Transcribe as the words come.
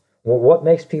What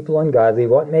makes people ungodly?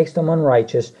 What makes them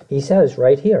unrighteous? He says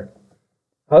right here,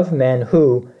 of men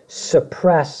who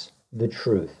suppress the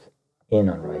truth in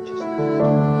unrighteousness.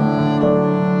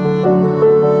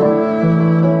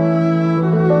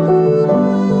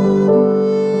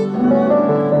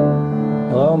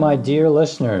 Hello, my dear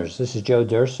listeners. This is Joe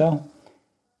Durso,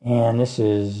 and this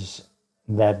is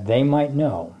That They Might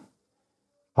Know,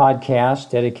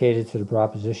 podcast dedicated to the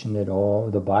proposition that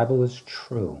all the Bible is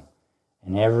true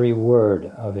and every word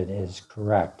of it is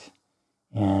correct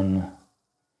and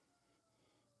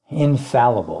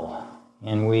infallible.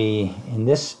 And in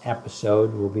this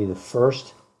episode, will be the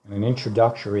first, an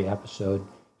introductory episode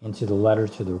into the letter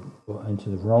into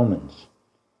the Romans.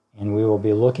 And we will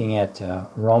be looking at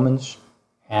Romans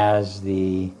as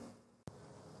the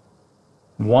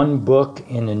one book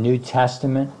in the New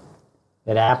Testament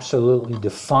that absolutely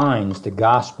defines the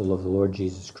gospel of the Lord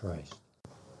Jesus Christ.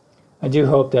 I do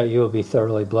hope that you will be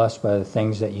thoroughly blessed by the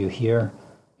things that you hear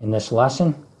in this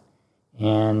lesson,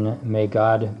 and may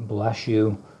God bless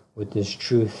you with this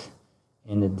truth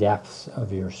in the depths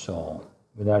of your soul.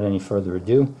 Without any further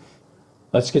ado,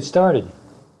 let's get started.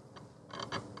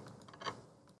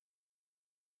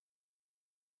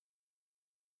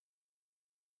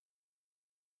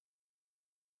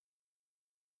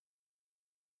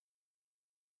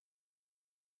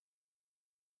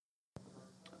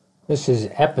 This is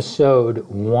episode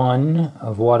 1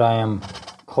 of what I am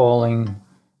calling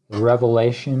the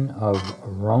revelation of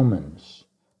Romans,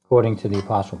 according to the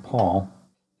Apostle Paul,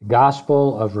 the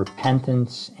gospel of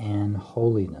repentance and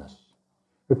holiness.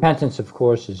 Repentance, of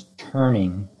course, is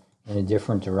turning in a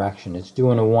different direction. It's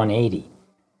doing a 180.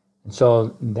 And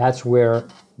so that's where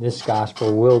this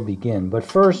gospel will begin. But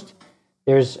first,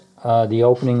 there's the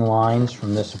opening lines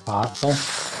from this apostle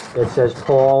that says,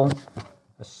 Paul,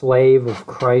 a slave of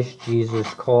Christ Jesus,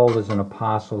 called as an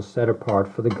apostle, set apart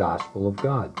for the gospel of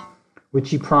God,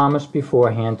 which he promised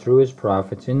beforehand through his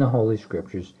prophets in the Holy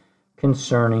Scriptures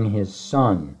concerning his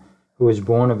Son, who was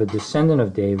born of a descendant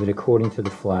of David according to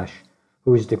the flesh,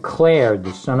 who is declared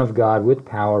the Son of God with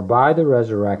power by the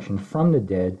resurrection from the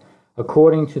dead,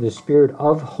 according to the Spirit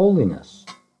of holiness,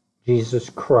 Jesus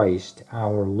Christ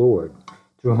our Lord,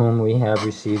 through whom we have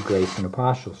received grace and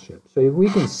apostleship. So we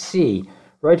can see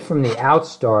right from the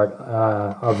outstart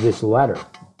of this letter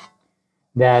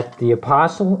that the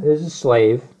apostle is a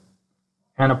slave.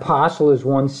 An apostle is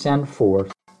one sent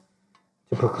forth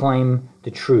to proclaim the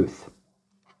truth.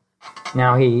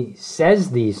 Now he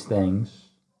says these things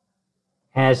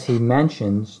as he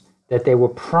mentions that they were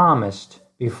promised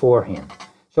beforehand.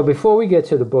 So before we get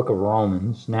to the book of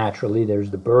Romans, naturally, there's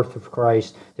the birth of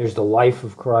Christ, there's the life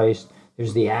of Christ,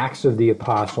 there's the Acts of the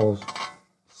Apostles.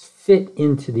 Fit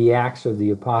into the Acts of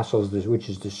the Apostles, which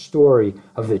is the story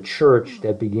of the church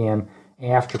that began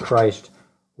after Christ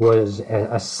was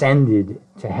ascended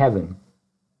to heaven.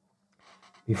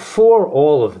 Before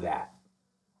all of that,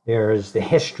 there is the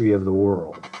history of the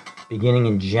world, beginning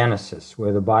in Genesis,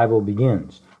 where the Bible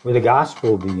begins, where the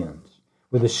gospel begins,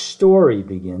 where the story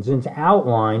begins, and it's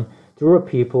outlined through a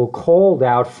people called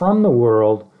out from the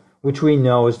world, which we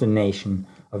know as the nation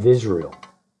of Israel.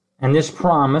 And this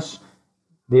promise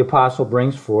the apostle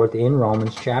brings forth in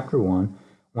Romans chapter 1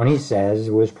 when he says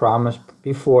it was promised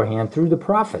beforehand through the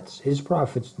prophets, his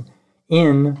prophets,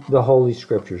 in the Holy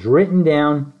Scriptures, written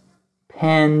down,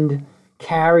 penned,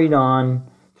 carried on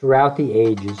throughout the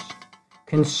ages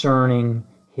concerning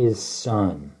his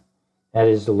Son, that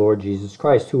is the Lord Jesus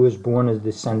Christ, who was born as a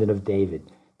descendant of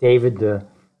David. David, the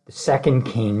second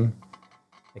king,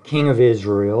 the king of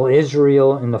Israel,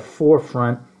 Israel in the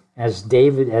forefront, as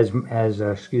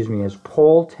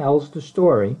Paul tells the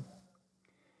story,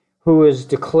 who is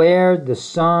declared the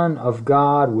Son of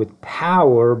God with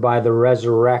power by the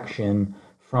resurrection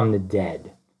from the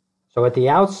dead. So at the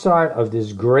outset of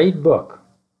this great book,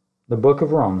 the book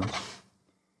of Romans,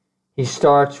 he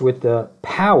starts with the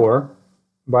power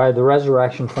by the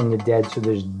resurrection from the dead. So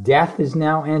there's death is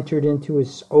now entered into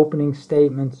his opening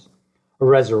statements, a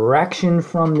resurrection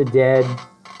from the dead.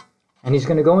 And he's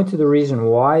going to go into the reason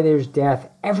why there's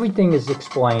death. Everything is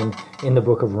explained in the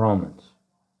book of Romans.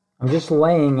 I'm just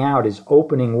laying out his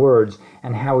opening words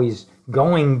and how he's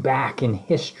going back in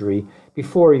history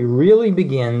before he really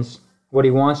begins what he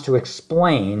wants to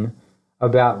explain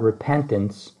about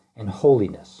repentance and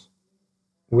holiness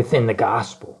within the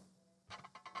gospel.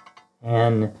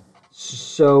 And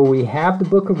so we have the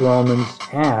book of Romans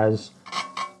as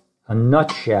a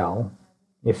nutshell,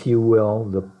 if you will,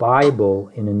 the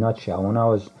Bible in a nutshell. When I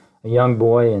was a young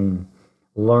boy and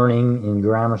learning in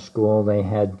grammar school, they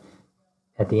had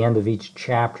at the end of each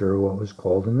chapter what was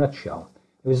called a nutshell.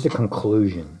 It was the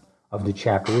conclusion of the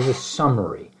chapter. It was a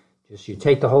summary Just you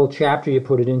take the whole chapter, you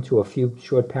put it into a few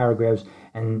short paragraphs,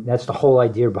 and that's the whole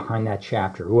idea behind that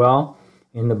chapter. Well,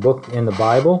 in the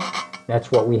Bible,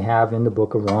 that's what we have in the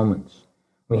book of Romans.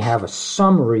 We have a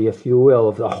summary, if you will,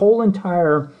 of the whole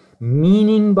entire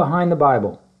meaning behind the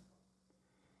Bible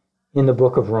in the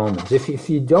book of Romans. If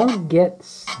you don't get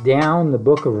down the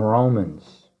book of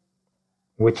Romans,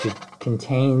 which it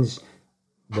contains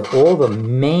all the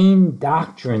main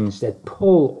doctrines that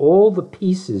pull all the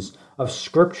pieces of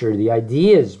Scripture, the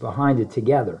ideas behind it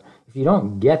together, if you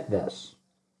don't get this,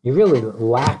 you're really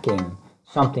lacking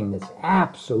something that's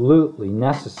absolutely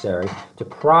necessary to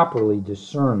properly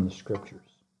discern the Scriptures.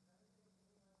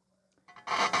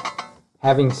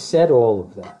 Having said all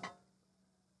of that,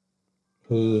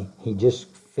 he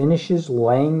just finishes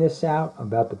laying this out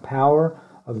about the power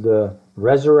of the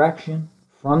resurrection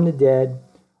from the dead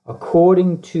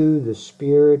according to the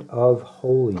Spirit of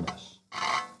holiness.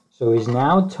 So he's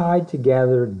now tied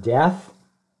together death,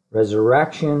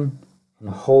 resurrection, and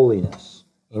holiness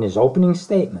in his opening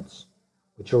statements,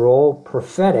 which are all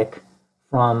prophetic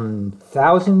from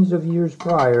thousands of years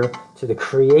prior to the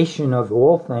creation of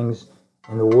all things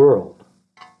in the world.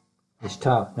 He's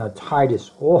now tied us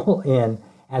all in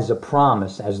as a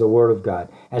promise, as the Word of God.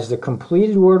 As the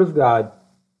completed Word of God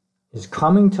is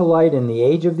coming to light in the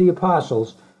age of the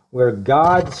apostles, where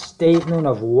God's statement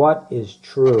of what is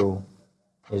true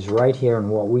is right here in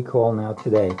what we call now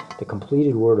today the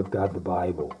completed Word of God, the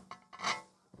Bible.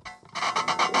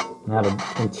 Now, to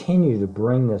continue to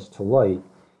bring this to light,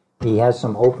 he has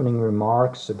some opening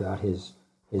remarks about his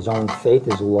own faith,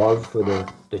 his love for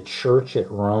the church at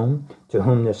Rome, to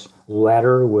whom this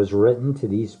letter was written to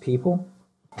these people.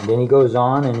 And then he goes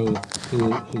on and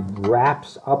he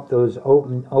wraps up those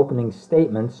opening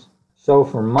statements. So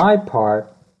for my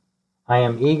part, I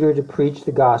am eager to preach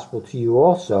the gospel to you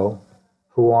also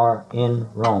who are in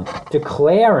Rome.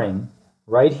 Declaring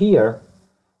right here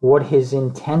what his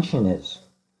intention is.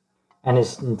 And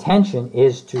his intention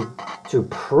is to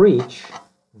preach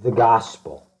the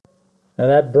gospel. Now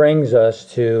that brings us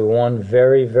to one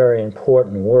very, very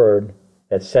important word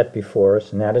that's set before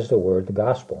us, and that is the word, the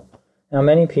gospel. Now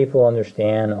many people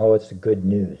understand, it's the good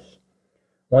news.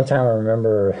 One time I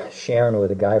remember sharing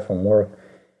with a guy from work,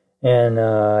 and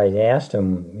I asked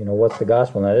him, what's the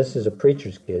gospel? Now this is a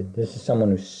preacher's kid. This is someone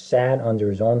who sat under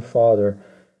his own father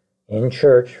in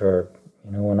church for,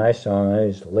 when I saw him, in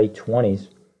his late 20s.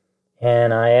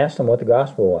 And I asked him what the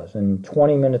gospel was. And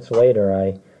 20 minutes later,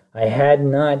 I had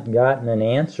not gotten an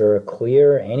answer,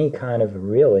 any kind of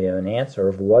an answer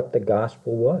of what the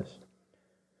gospel was.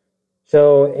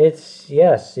 So it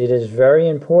is very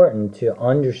important to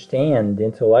understand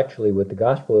intellectually what the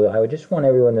gospel is. I would just want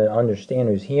everyone to understand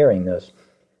who's hearing this,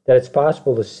 that it's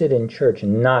possible to sit in church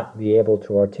and not be able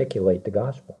to articulate the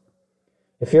gospel.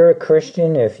 If you're a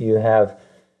Christian, if you have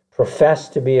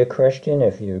professed to be a Christian,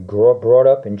 if you brought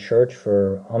up in church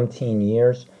for umpteen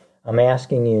years, I'm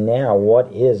asking you now,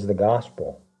 what is the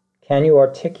gospel? Can you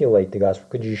articulate the gospel?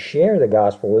 Could you share the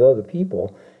gospel with other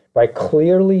people by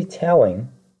clearly telling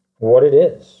what it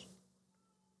is?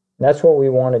 That's what we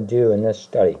want to do in this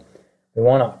study. We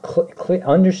want to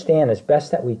understand as best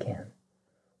that we can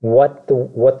what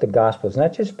the gospel is,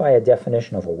 not just by a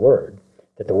definition of a word,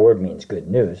 that the word means good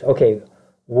news. Okay,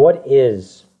 what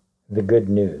is the good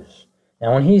news?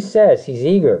 Now, when he says he's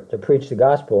eager to preach the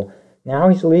gospel, now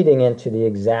he's leading into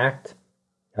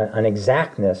an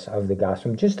exactness of the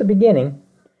gospel, just the beginning,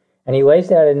 and he lays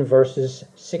that in verses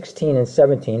 16 and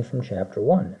 17 from chapter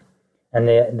 1. And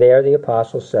there the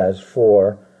apostle says,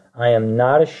 "For I am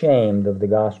not ashamed of the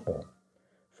gospel,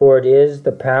 for it is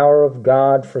the power of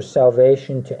God for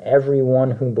salvation to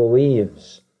everyone who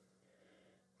believes,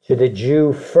 to the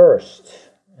Jew first,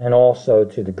 and also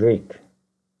to the Greek.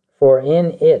 For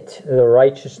in it the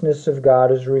righteousness of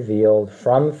God is revealed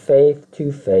from faith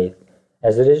to faith,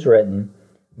 as it is written,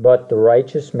 but the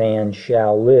righteous man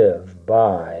shall live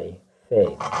by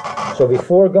faith." So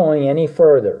before going any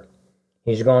further,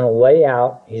 he's going to lay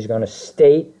out, he's going to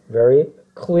state very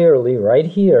clearly right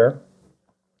here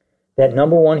that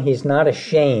number one, he's not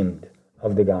ashamed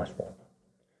of the gospel.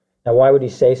 Now, why would he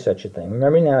say such a thing?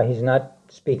 Remember now, he's not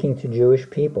speaking to Jewish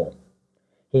people.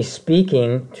 He's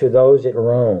speaking to those at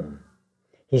Rome.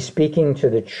 He's speaking to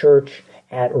the church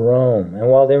at Rome. And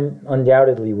while there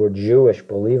undoubtedly were Jewish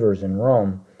believers in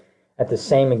Rome, at the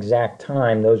same exact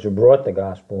time, those who brought the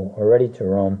gospel already to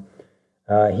Rome,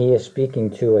 he is speaking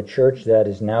to a church that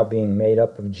is now being made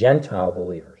up of Gentile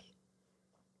believers.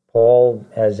 Paul,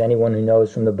 as anyone who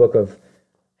knows from the book of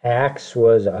Acts,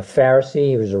 was a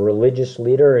Pharisee. He was a religious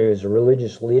leader. He was a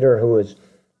religious leader who was,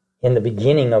 in the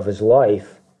beginning of his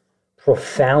life,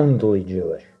 profoundly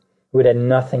Jewish. who had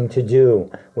nothing to do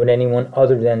with anyone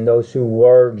other than those who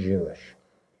were Jewish,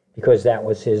 because that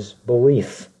was his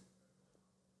belief.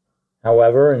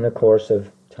 However, in the course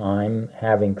of time,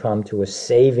 having come to a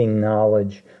saving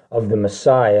knowledge of the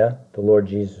Messiah, the Lord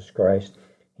Jesus Christ,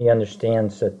 he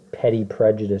understands that petty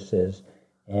prejudices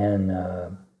and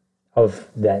of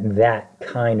that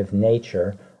kind of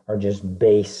nature are just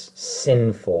base,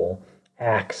 sinful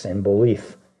acts and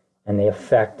belief, and they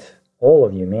affect all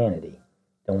of humanity.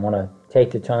 Don't want to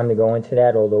take the time to go into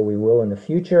that, although we will in the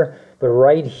future. But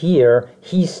right here,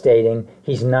 he's stating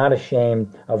he's not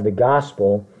ashamed of the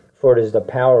gospel, for it is the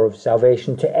power of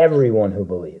salvation to everyone who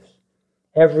believes.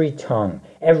 Every tongue,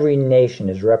 every nation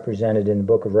is represented in the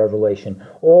book of Revelation.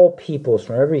 All peoples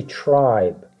from every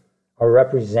tribe are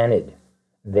represented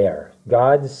there.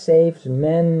 God saves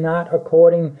men not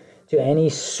according to any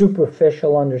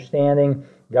superficial understanding.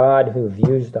 God, who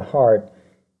views the heart,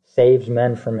 saves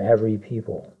men from every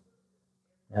people.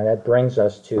 Now that brings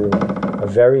us to a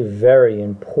very, very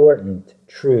important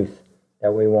truth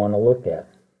that we want to look at.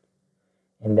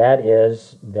 And that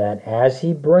is that as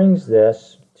he brings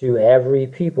this to every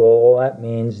people, all that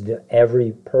means that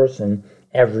every person,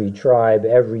 every tribe,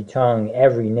 every tongue,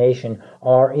 every nation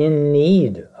are in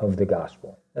need of the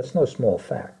gospel. That's no small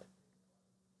fact.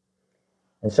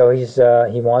 And so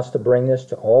he wants to bring this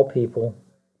to all people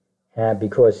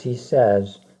because he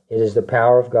says it is the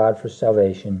power of God for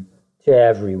salvation to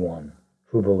everyone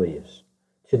who believes,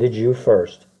 to the Jew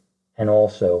first, and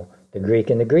also the Greek.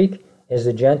 And the Greek is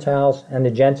the Gentiles, and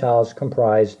the Gentiles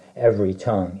comprise every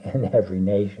tongue and every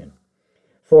nation.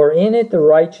 For in it the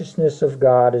righteousness of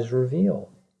God is revealed.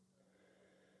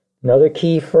 Another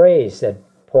key phrase that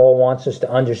Paul wants us to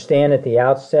understand at the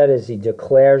outset as he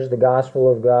declares the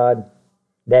gospel of God,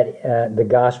 that the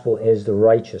gospel is the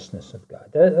righteousness of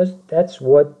God. That's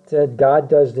what God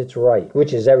does that's right,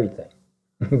 which is everything.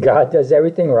 God does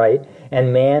everything right,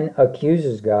 and man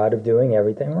accuses God of doing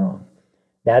everything wrong.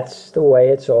 That's the way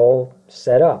it's all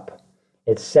set up.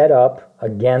 It's set up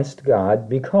against God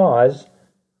because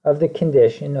of the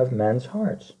condition of men's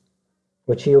hearts,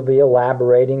 which he'll be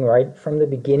elaborating right from the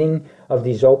beginning of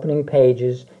these opening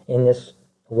pages in this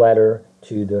letter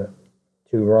to the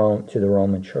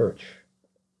Roman church.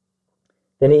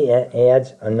 Then he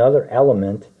adds another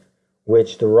element,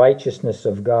 which the righteousness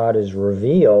of God is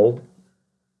revealed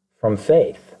from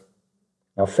faith.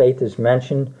 Now, faith is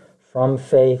mentioned from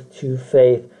faith to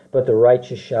faith, but the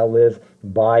righteous shall live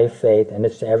by faith, and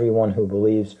it's to everyone who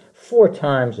believes. 4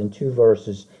 times in 2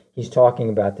 verses, he's talking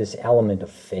about this element of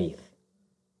faith,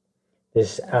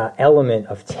 this element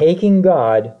of taking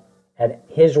God at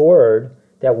his word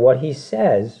that what he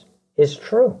says is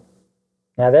true.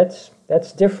 Now,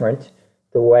 that's different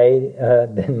the way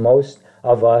than most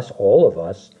of us, all of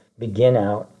us, begin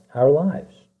out our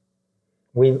lives.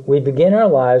 We begin our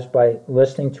lives by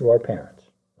listening to our parents.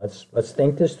 Let's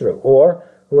think this through. Or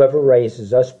whoever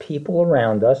raises us, people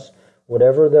around us,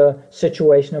 whatever the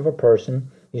situation of a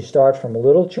person, you start from a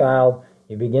little child,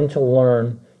 you begin to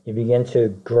learn, you begin to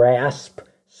grasp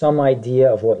some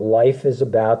idea of what life is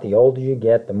about. The older you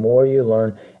get, the more you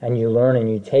learn and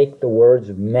you take the words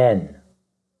of men.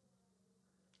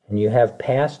 And you have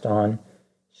passed on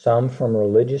some from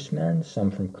religious men, some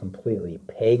from completely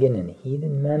pagan and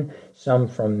heathen men, some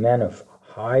from men of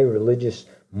high religious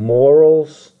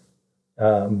morals,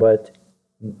 but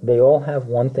they all have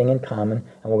one thing in common,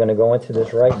 and we're going to go into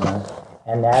this right now,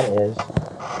 and that is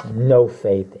no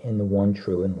faith in the one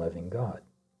true and living God.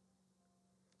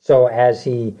 So as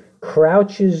he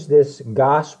crouches this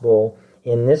gospel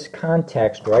in this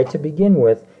context, right to begin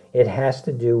with, it has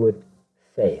to do with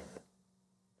faith.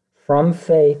 From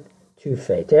faith to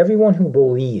faith. Everyone who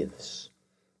believes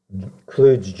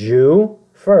includes Jew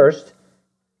first.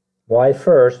 Why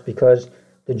first? Because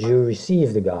the Jew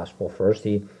received the gospel first.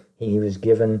 He was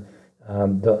given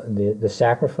the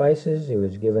sacrifices. He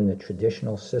was given the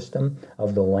traditional system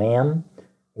of the Lamb,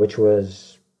 which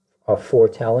was a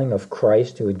foretelling of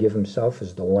Christ, who would give himself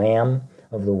as the Lamb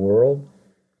of the world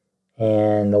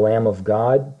and the Lamb of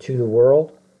God to the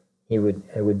world. It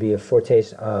would be a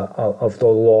foretaste of the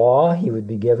law he would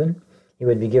be given. He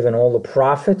would be given all the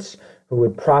prophets who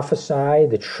would prophesy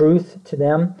the truth to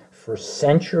them for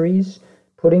centuries,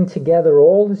 putting together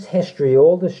all this history,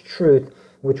 all this truth,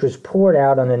 which was poured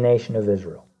out on the nation of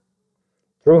Israel,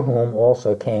 through whom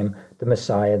also came the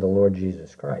Messiah, the Lord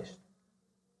Jesus Christ,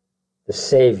 the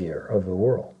Savior of the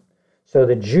world. So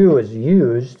the Jew is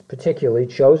used, particularly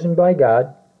chosen by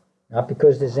God, not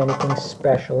because there's anything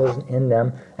special in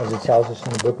them, as it tells us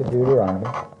in the book of Deuteronomy.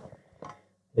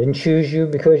 Didn't choose you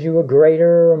because you were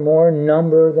greater or more in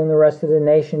number than the rest of the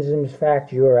nations. In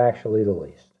fact, you are actually the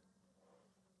least.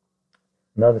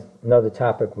 Another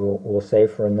topic we'll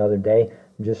save for another day.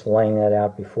 I'm just laying that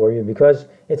out before you because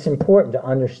it's important to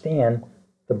understand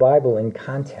the Bible in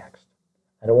context.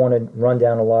 I don't want to run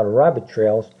down a lot of rabbit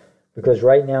trails because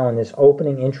right now in this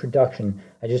opening introduction,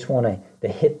 I just want to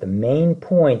hit the main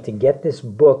point to get this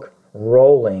book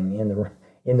rolling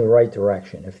in the right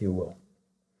direction, if you will.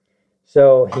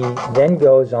 So he then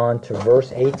goes on to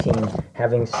verse 18,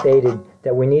 having stated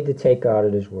that we need to take God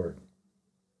at his word.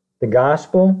 The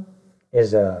gospel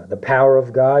is the power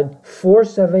of God for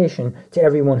salvation to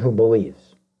everyone who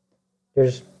believes.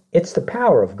 It's the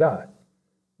power of God.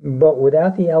 But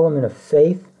without the element of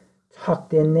faith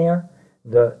tucked in there,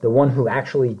 the one who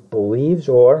actually believes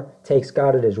or takes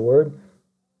God at his word,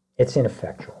 it's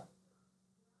ineffectual.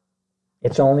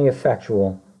 It's only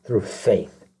effectual through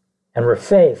faith. And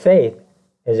faith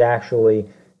is actually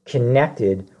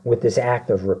connected with this act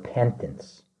of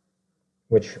repentance,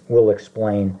 which we'll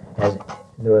explain as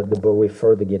we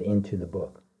further get into the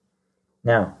book.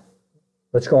 Now,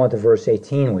 let's go on to verse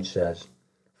 18, which says,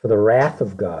 "For the wrath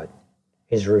of God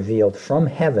is revealed from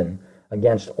heaven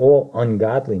against all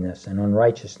ungodliness and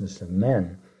unrighteousness of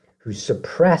men who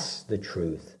suppress the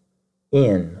truth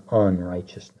in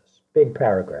unrighteousness." Big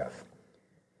paragraph.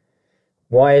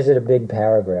 Why is it a big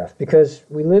paragraph? Because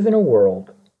we live in a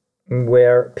world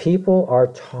where people are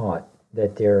taught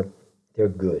that they're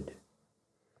good.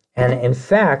 And in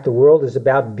fact, the world is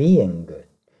about being good.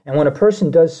 And when a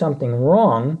person does something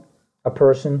wrong, a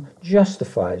person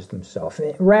justifies themselves,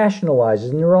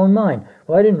 rationalizes in their own mind.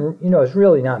 Well, I didn't, it's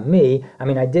really not me. I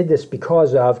mean, I did this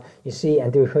because of, you see,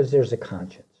 and because there's a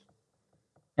conscience.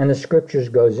 And the scriptures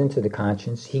goes into the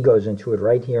conscience. He goes into it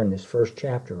right here in this first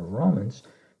chapter of Romans,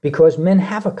 because men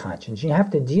have a conscience. You have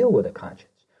to deal with a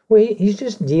conscience. Well, he's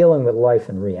just dealing with life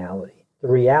and reality, the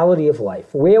reality of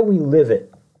life, where we live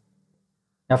it.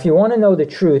 Now, if you want to know the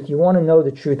truth, you want to know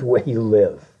the truth where you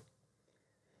live.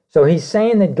 So he's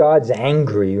saying that God's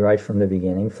angry right from the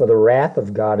beginning, for the wrath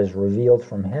of God is revealed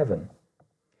from heaven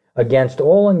against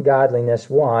all ungodliness,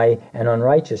 why, and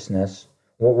unrighteousness.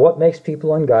 Well, what makes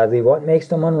people ungodly? What makes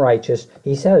them unrighteous?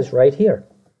 He says right here,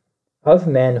 of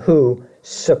men who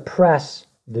suppress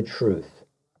the truth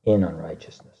in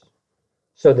unrighteousness.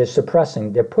 So they're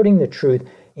suppressing, they're putting the truth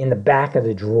in the back of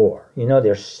the drawer.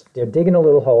 They're digging a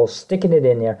little hole, sticking it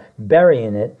in there,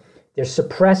 burying it. They're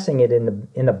suppressing it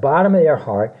in the bottom of their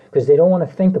heart because they don't want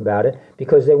to think about it,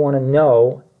 because they want to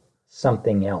know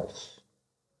something else.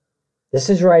 This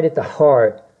is right at the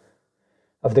heart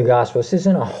of the gospel. This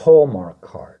isn't a Hallmark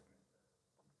card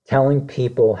telling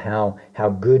people how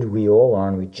good we all are,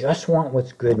 and we just want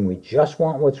what's good, and we just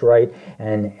want what's right,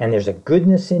 and there's a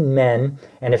goodness in men,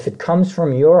 and if it comes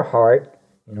from your heart,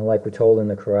 like we're told in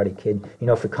the Karate Kid,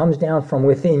 if it comes down from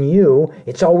within you,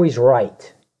 it's always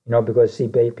right, because, see,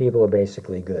 people are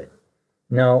basically good.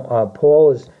 No,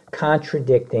 Paul is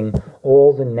contradicting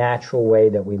all the natural way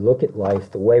that we look at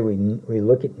life, the way we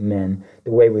look at men,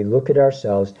 the way we look at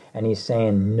ourselves, and he's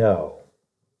saying, no,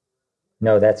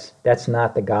 that's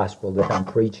not the gospel that I'm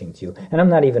preaching to you, and I'm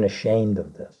not even ashamed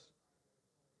of this.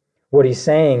 What he's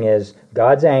saying is,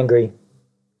 God's angry,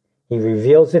 he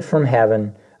reveals it from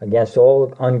heaven against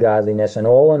all ungodliness and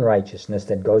all unrighteousness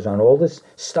that goes on, all this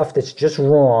stuff that's just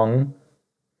wrong,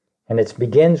 and it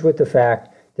begins with the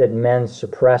fact that men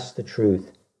suppress the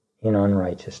truth in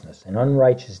unrighteousness, and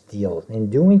unrighteous deals, in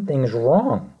doing things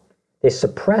wrong. They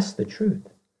suppress the truth.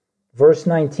 Verse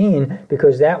 19,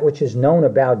 because that which is known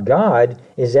about God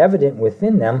is evident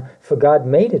within them, for God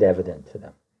made it evident to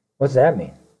them. What's that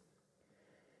mean?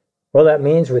 Well, that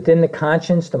means within the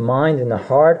conscience, the mind, and the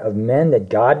heart of men that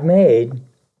God made,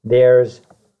 there's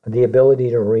the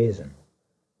ability to reason.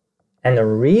 And the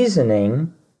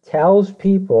reasoning tells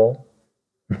people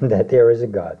that there is a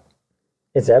God.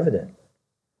 It's evident.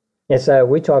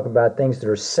 We talk about things that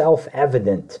are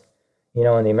self-evident, in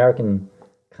the American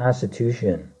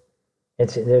Constitution.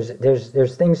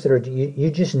 There's things that are, you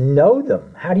just know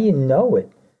them. How do you know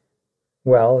it?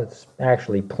 Well, it's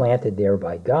actually planted there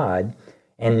by God,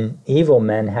 and evil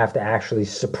men have to actually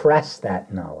suppress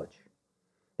that knowledge.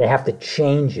 They have to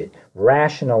change it,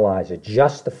 rationalize it,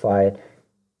 justify it,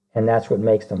 and that's what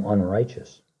makes them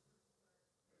unrighteous.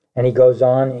 And he goes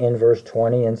on in verse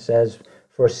 20 and says,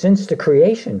 for since the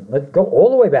creation, let's go all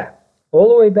the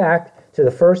way back to the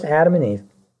first Adam and Eve,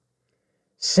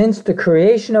 since the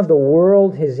creation of the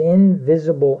world, his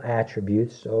invisible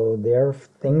attributes, so there are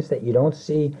things that you don't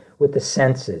see with the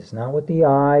senses, not with the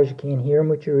eyes, you can't hear them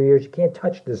with your ears, you can't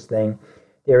touch this thing.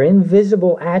 Their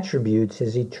invisible attributes,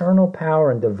 his eternal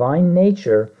power and divine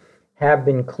nature, have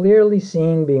been clearly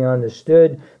seen, being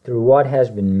understood through what has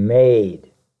been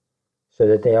made, so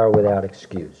that they are without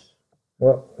excuse.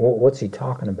 What's he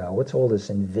talking about? What's all this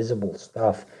invisible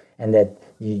stuff? And that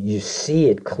you see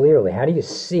it clearly. How do you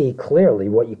see clearly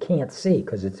what you can't see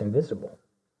because it's invisible?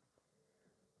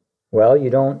 Well,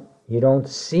 you don't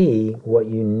see what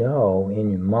you know in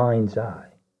your mind's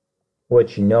eye,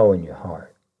 what you know in your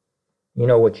heart. You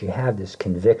know what you have this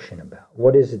conviction about.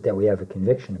 What is it that we have a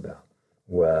conviction about?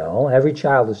 Well, every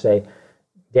child will say,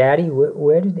 Daddy,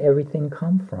 where did everything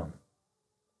come from?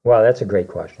 Well, that's a great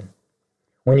question.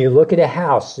 When you look at a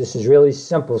house, this is really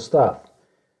simple stuff.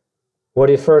 What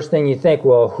is the first thing you think?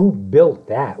 Well, who built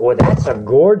that? Well, that's a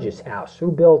gorgeous house.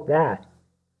 Who built that?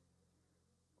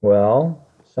 Well,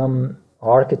 some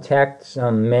architect,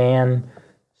 some man,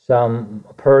 some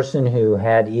person who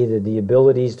had either the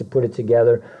abilities to put it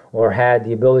together or had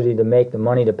the ability to make the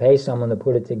money to pay someone to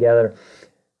put it together.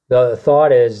 The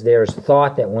thought is there's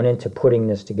thought that went into putting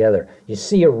this together. You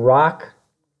see a rock,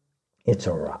 it's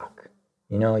a rock.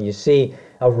 You know, you see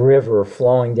a river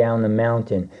flowing down the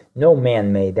mountain. No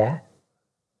man made that.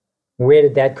 Where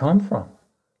did that come from?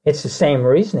 It's the same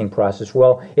reasoning process.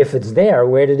 Well, if it's there,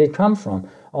 where did it come from?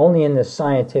 Only in the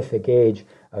scientific age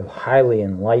of highly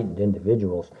enlightened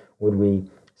individuals would we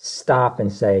stop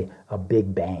and say a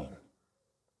big bang.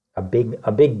 A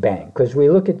big bang. Because we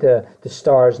look at the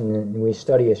stars and we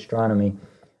study astronomy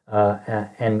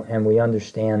and we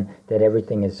understand that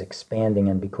everything is expanding,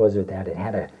 and because of that it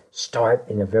had to start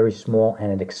in a very small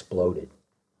and it exploded.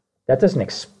 That doesn't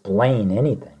explain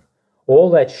anything. All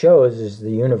that shows is the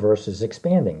universe is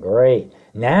expanding. Great.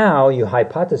 Now you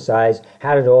hypothesize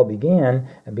how did it all begin,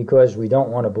 and because we don't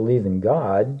want to believe in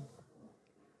God,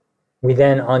 we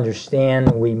then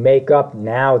understand, we make up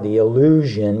now the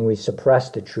illusion, we suppress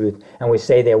the truth, and we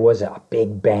say there was a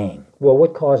big bang. Well,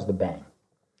 what caused the bang?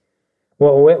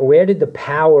 Well, where did the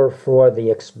power for the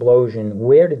explosion,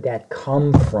 where did that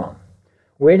come from?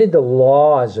 Where did the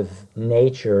laws of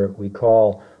nature, we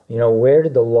call, where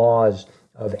did the laws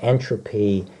of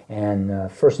entropy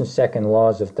and first and second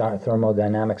laws of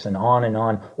thermodynamics and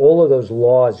on, all of those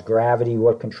laws, gravity,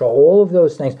 what control, all of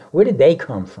those things, where did they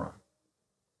come from?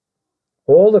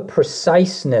 All the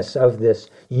preciseness of this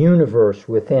universe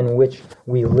within which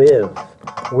we live,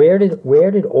 where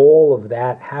did all of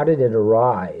that, how did it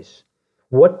arise?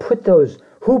 Who put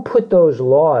those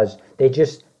laws? They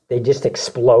just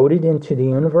exploded into the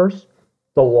universe.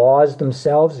 The laws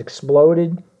themselves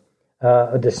exploded.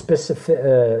 The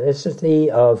specificity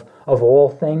of all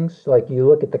things, like you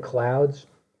look at the clouds,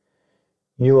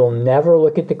 you will never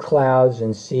look at the clouds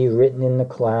and see written in the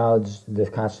clouds the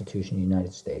Constitution of the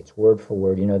United States, word for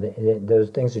word. Those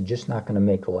things are just not going to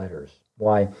make letters.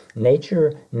 Why?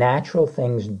 Natural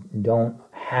things don't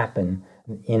happen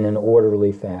in an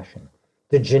orderly fashion.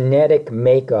 The genetic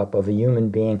makeup of a human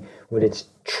being with its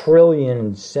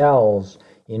trillion cells,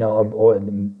 or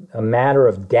a matter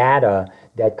of data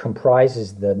that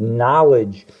comprises the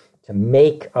knowledge to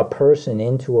make a person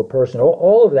into a person.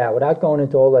 All of that, without going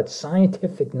into all that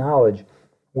scientific knowledge,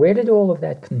 where did all of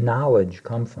that knowledge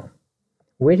come from?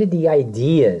 Where did the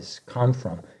ideas come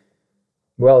from?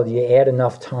 Well, you add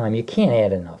enough time. You can't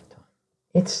add enough time.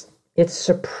 It's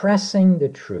suppressing the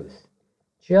truth.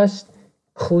 Just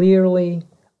clearly,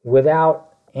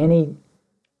 without any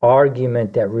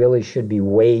argument that really should be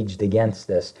waged against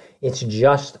this. It's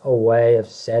just a way of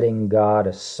setting God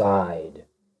aside.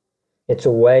 It's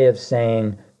a way of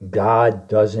saying God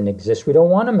doesn't exist. We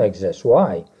don't want him to exist.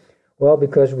 Why? Well,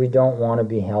 because we don't want to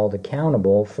be held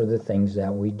accountable for the things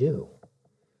that we do.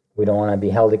 We don't want to be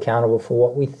held accountable for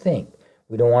what we think.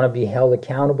 We don't want to be held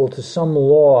accountable to some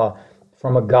law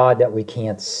from a God that we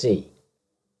can't see.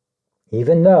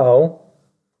 Even though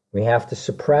we have to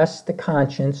suppress the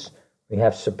conscience, we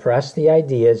have suppressed the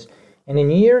ideas, and in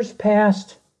years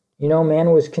past,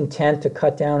 man was content to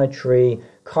cut down a tree,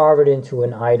 carve it into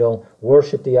an idol,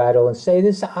 worship the idol, and say,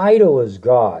 this idol is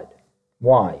God.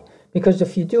 Why? Because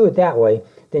if you do it that way,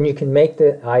 then you can make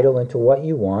the idol into what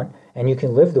you want, and you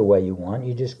can live the way you want.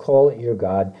 You just call it your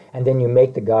God, and then you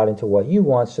make the God into what you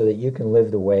want so that you can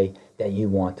live the way that you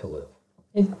want to live.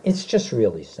 It's just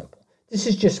really simple. This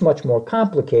is just much more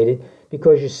complicated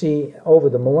because you see, over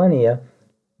the millennia,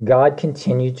 God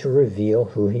continued to reveal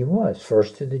who he was,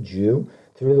 first to the Jew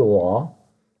through the law,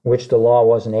 which the law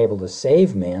wasn't able to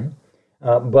save man,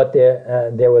 but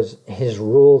there was his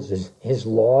rules, his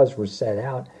laws were set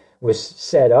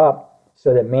up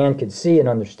so that man could see and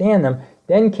understand them.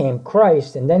 Then came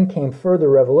Christ, and then came further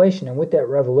revelation, and with that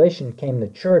revelation came the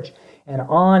church, and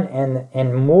on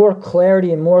and more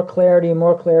clarity and more clarity and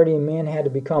more clarity, and man had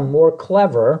to become more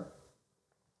clever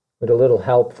with a little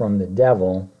help from the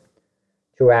devil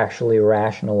to actually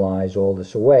rationalize all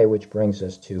this away, which brings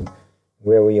us to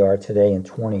where we are today in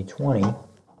 2020,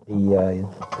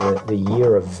 the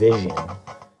year of vision,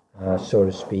 so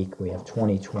to speak. We have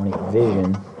 2020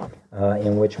 vision,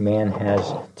 in which man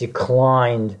has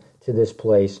declined to this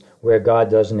place where God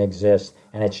doesn't exist,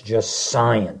 and it's just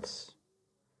science.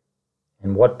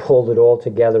 And what pulled it all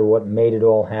together, what made it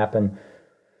all happen?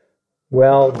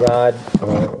 Well, God,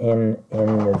 in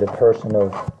the person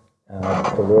of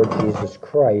the Lord Jesus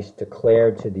Christ,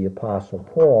 declared to the Apostle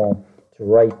Paul to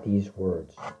write these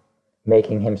words,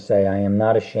 making him say, I am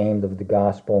not ashamed of the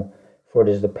gospel, for it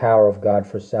is the power of God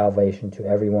for salvation to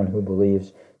everyone who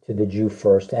believes, to the Jew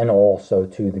first, and also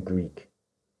to the Greek.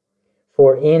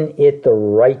 For in it the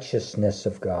righteousness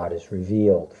of God is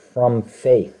revealed from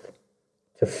faith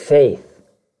to faith,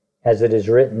 as it is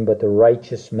written, but the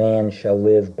righteous man shall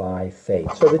live by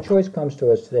faith. So the choice comes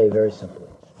to us today very simply.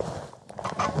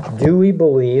 Do we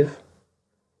believe,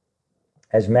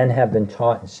 as men have been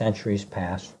taught in centuries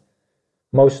past,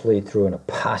 mostly through an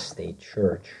apostate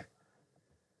church,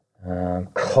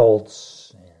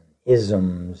 cults and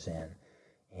isms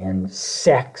and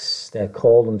sects that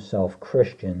call themselves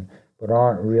Christian but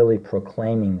aren't really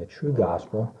proclaiming the true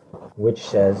gospel, which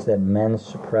says that men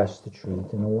suppress the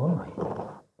truth in a lie.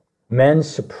 Men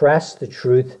suppress the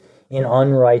truth in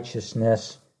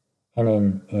unrighteousness and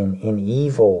in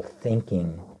evil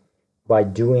thinking by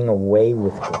doing away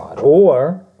with God,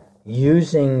 or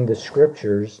using the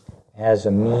scriptures as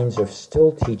a means of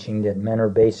still teaching that men are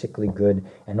basically good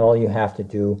and all you have to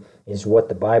do is what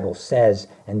the Bible says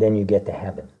and then you get to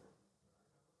heaven.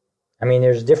 I mean,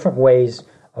 there's different ways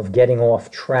of getting off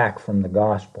track from the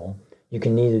gospel. You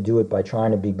can either do it by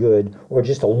trying to be good or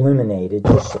just eliminate it,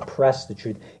 just suppress the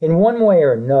truth. In one way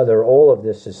or another, all of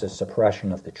this is a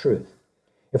suppression of the truth.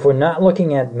 If we're not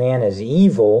looking at man as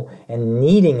evil and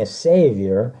needing a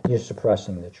savior, you're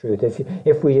suppressing the truth.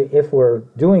 If we're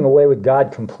doing away with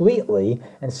God completely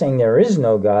and saying there is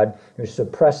no God, you're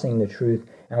suppressing the truth,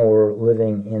 and we're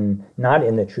living not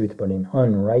in the truth but in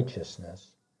unrighteousness.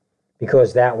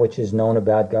 Because that which is known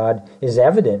about God is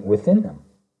evident within them.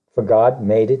 For God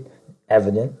made it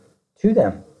evident to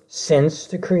them since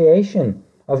the creation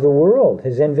of the world,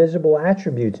 his invisible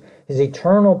attributes, his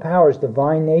eternal powers,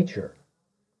 divine nature,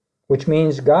 which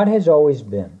means God has always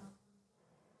been.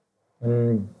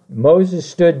 When Moses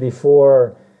stood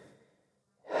before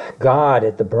God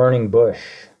at the burning bush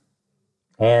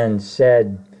and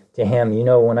said to him, you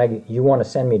know, you want to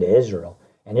send me to Israel,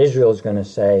 and Israel's going to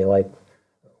say, like,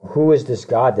 who is this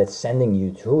God that's sending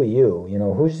you? Who are you? You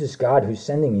know, who's this God who's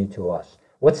sending you to us?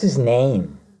 What's his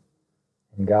name?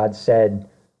 And God said,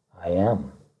 I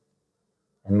am.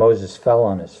 And Moses fell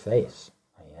on his face.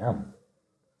 I am.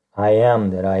 I am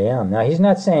that I am. Now, he's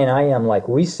not saying I am like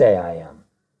we say I am.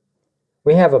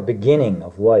 We have a beginning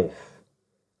of life.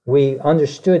 We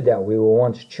understood that we were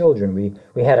once children.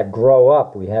 We had to grow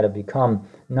up. We had to become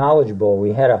knowledgeable.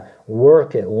 We had to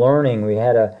work at learning. We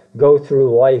had to go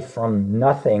through life from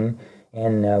nothing.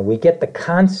 And we get the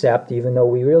concept, even though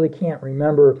we really can't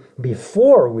remember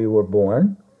before we were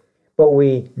born. But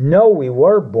we know we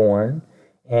were born,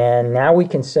 and now we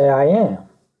can say, I am.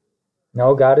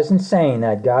 No, God isn't saying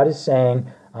that. God is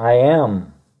saying, I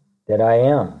am that I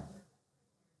am.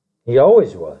 He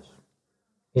always was.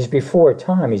 He's before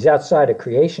time. He's outside of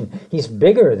creation. He's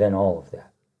bigger than all of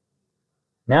that.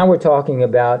 Now we're talking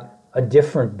about a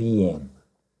different being,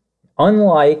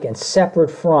 unlike and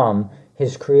separate from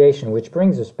his creation, which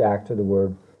brings us back to the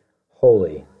word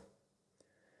holy.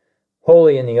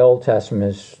 Holy in the Old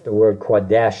Testament is the word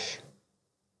Kodesh.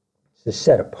 It's the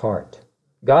set apart.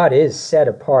 God is set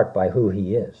apart by who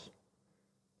he is.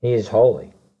 He is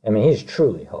holy. I mean, he's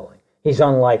truly holy. He's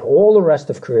unlike all the rest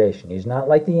of creation. He's not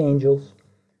like the angels.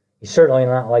 He's certainly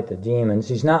not like the demons.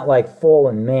 He's not like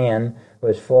fallen man who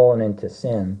has fallen into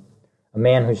sin, a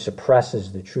man who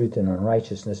suppresses the truth in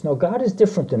unrighteousness. No, God is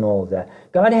different than all of that.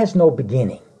 God has no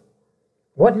beginning.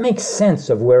 What makes sense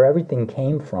of where everything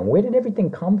came from? Where did everything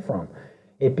come from?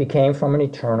 It became from an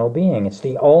eternal being. It's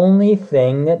the only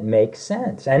thing that makes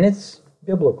sense, and it's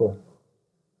biblical.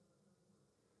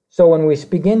 So when we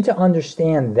begin to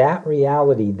understand that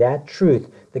reality, that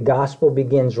truth, the gospel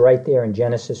begins right there in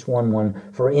Genesis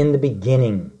 1:1. For in the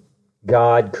beginning,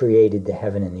 God created the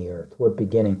heaven and the earth. What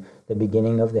beginning? The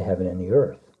beginning of the heaven and the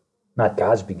earth. Not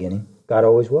God's beginning. God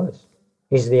always was.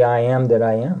 He's the I am that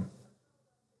I am.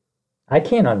 I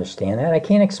can't understand that. I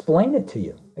can't explain it to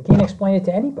you. I can't explain it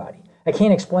to anybody. I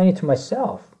can't explain it to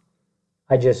myself.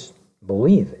 I just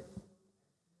believe it.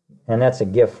 And that's a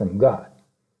gift from God.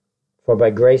 For by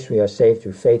grace we are saved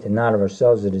through faith, and not of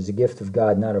ourselves. It is a gift of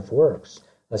God, not of works,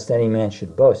 lest any man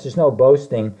should boast. There's no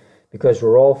boasting because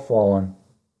we're all fallen.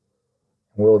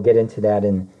 We'll get into that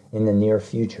in the near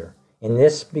future. In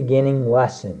this beginning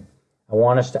lesson, I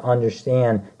want us to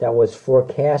understand that was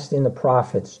forecast in the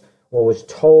prophets, what was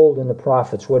told in the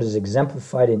prophets, what is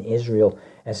exemplified in Israel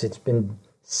as it's been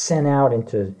sent out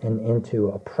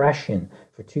into oppression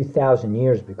for 2,000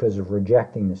 years because of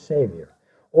rejecting the Savior.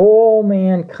 All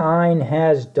mankind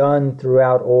has done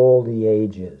throughout all the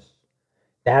ages.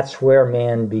 That's where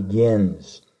man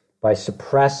begins, by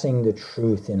suppressing the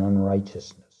truth in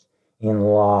unrighteousness, in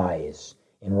lies,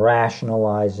 in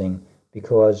rationalizing,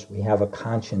 because we have a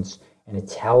conscience and it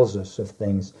tells us of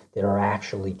things that are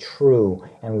actually true,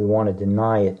 and we want to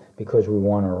deny it because we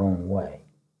want our own way.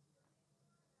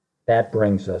 That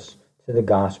brings us to the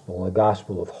gospel, a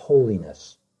gospel of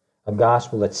holiness, a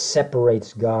gospel that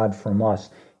separates God from us.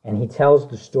 And he tells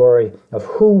the story of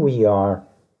who we are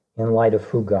in light of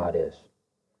who God is.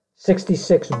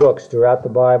 66 books throughout the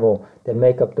Bible that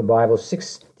make up the Bible,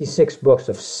 66 books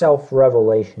of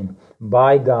self-revelation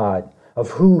by God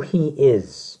of who he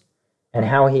is and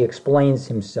how he explains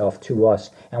himself to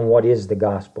us and what is the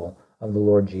gospel of the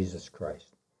Lord Jesus Christ.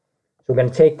 So we're going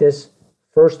to take this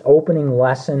first opening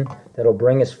lesson that'll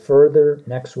bring us further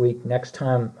next week, next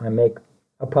time I make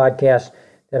a podcast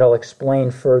that'll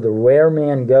explain further where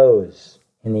man goes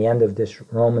in the end of this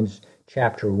Romans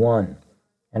chapter 1.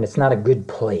 And it's not a good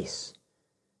place.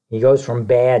 He goes from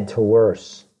bad to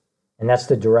worse. And that's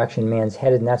the direction man's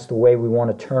headed, and that's the way we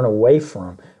want to turn away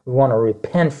from. We want to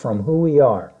repent from who we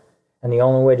are. And the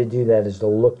only way to do that is to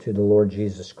look to the Lord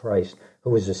Jesus Christ,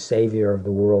 who is the Savior of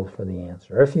the world, for the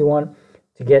answer. If you want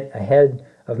to get ahead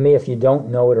of me, if you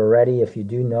don't know it already, if you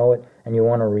do know it, and you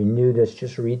want to renew this,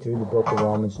 just read through the book of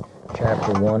Romans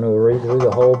chapter 1, or read through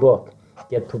the whole book.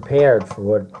 Get prepared for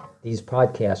what these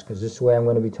podcasts, because this is the way I'm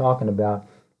going to be talking about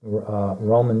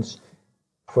Romans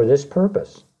for this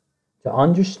purpose, to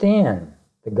understand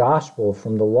the gospel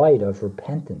from the light of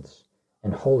repentance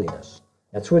and holiness.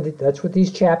 That's what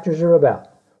these chapters are about.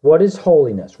 What is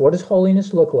holiness? What does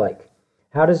holiness look like?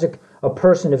 How does a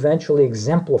person eventually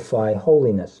exemplify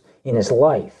holiness in his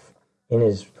life,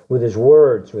 with his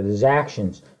words, with his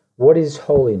actions? What is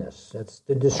holiness? That's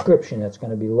the description that's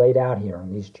going to be laid out here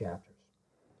in these chapters.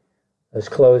 Let's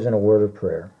close in a word of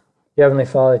prayer. Heavenly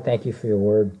Father, thank you for your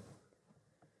word.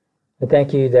 I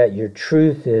thank you that your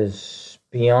truth is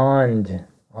beyond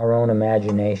our own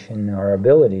imagination, our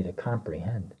ability to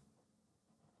comprehend.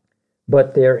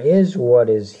 But there is what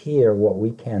is here, what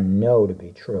we can know to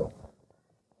be true.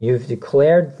 You've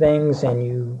declared things, and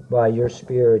you, by your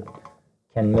Spirit,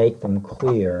 can make them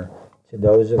clear to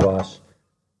those of us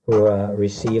who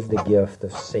receive the gift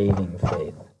of saving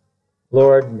faith.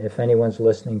 Lord, if anyone's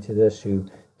listening to this who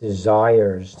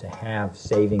desires to have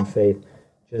saving faith,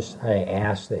 I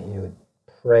ask that you would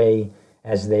pray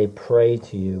as they pray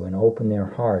to you and open their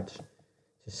hearts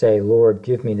to say, Lord,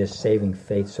 give me this saving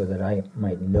faith so that I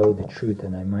might know the truth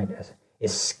and I might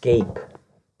escape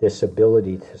this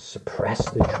ability to suppress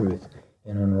the truth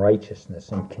in unrighteousness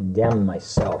and condemn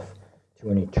myself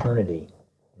to an eternity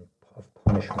of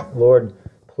punishment. Lord,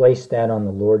 place that on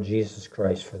the Lord Jesus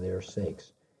Christ for their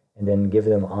sakes, and then give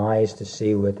them eyes to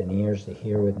see with and ears to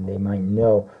hear with, and they might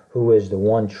know who is the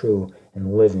one true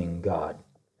and living God.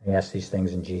 I ask these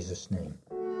things in Jesus' name.